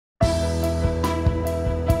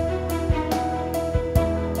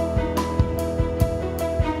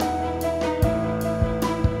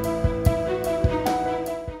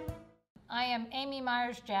am Amy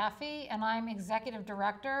Myers Jaffe, and I'm Executive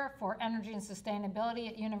Director for Energy and Sustainability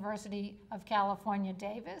at University of California,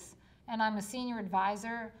 Davis, and I'm a Senior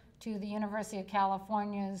Advisor to the University of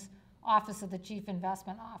California's Office of the Chief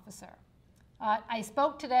Investment Officer. I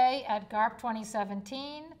spoke today at GARP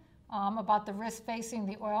 2017 about the risks facing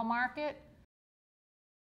the oil market.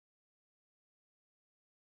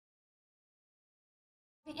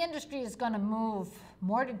 The industry is going to move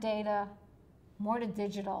more to data, more to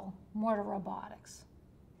digital, more to robotics.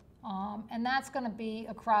 And that's going to be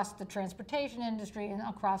across the transportation industry and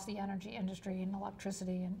across the energy industry and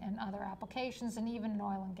electricity and other applications, and even in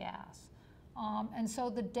oil and gas. And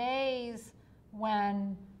so the days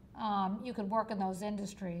when you could work in those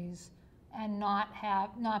industries and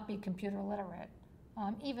not be computer literate,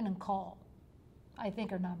 even in coal, I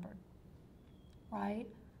think are numbered, right?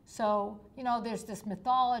 So, you know, there's this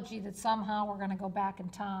mythology that somehow we're going to go back in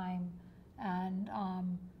time and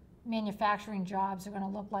manufacturing jobs are going to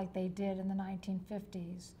look like they did in the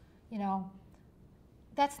 1950s. You know,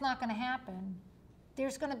 that's not going to happen.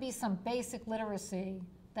 There's going to be some basic literacy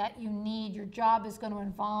that you need. Your job is going to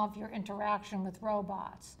involve your interaction with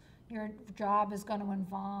robots. Your job is going to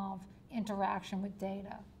involve interaction with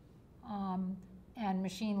data and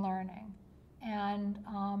machine learning. And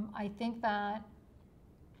I think that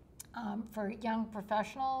for young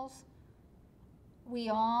professionals, we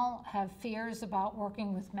all have fears about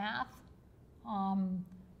working with math.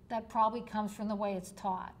 That probably comes from the way it's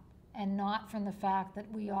taught and not from the fact that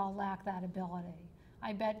we all lack that ability.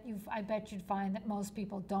 I bet you'd find that most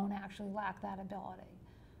people don't actually lack that ability,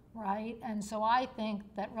 right? And so I think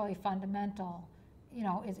that really fundamental, you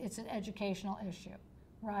know, it's an educational issue,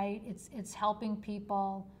 right? It's helping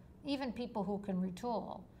people, even people who can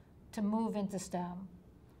retool, to move into STEM,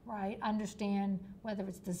 right? Understand whether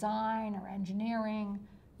it's design or engineering,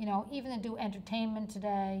 you know, even to do entertainment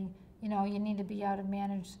today, you know, you need to be able to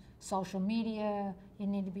manage social media, you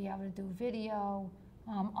need to be able to do video,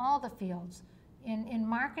 all the fields. In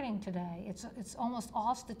marketing today, it's almost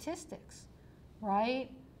all statistics, right?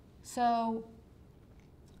 So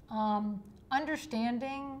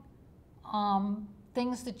understanding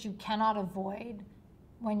things that you cannot avoid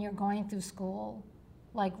when you're going through school,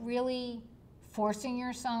 like really forcing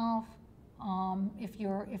yourself, if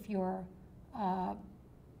your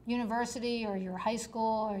university or your high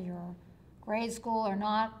school or your grade school are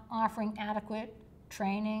not offering adequate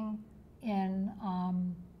training in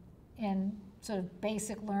sort of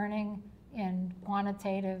basic learning in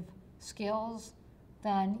quantitative skills,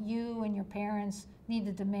 then you and your parents need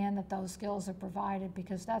to demand that those skills are provided,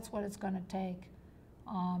 because that's what it's going to take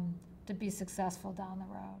to be successful down the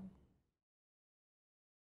road.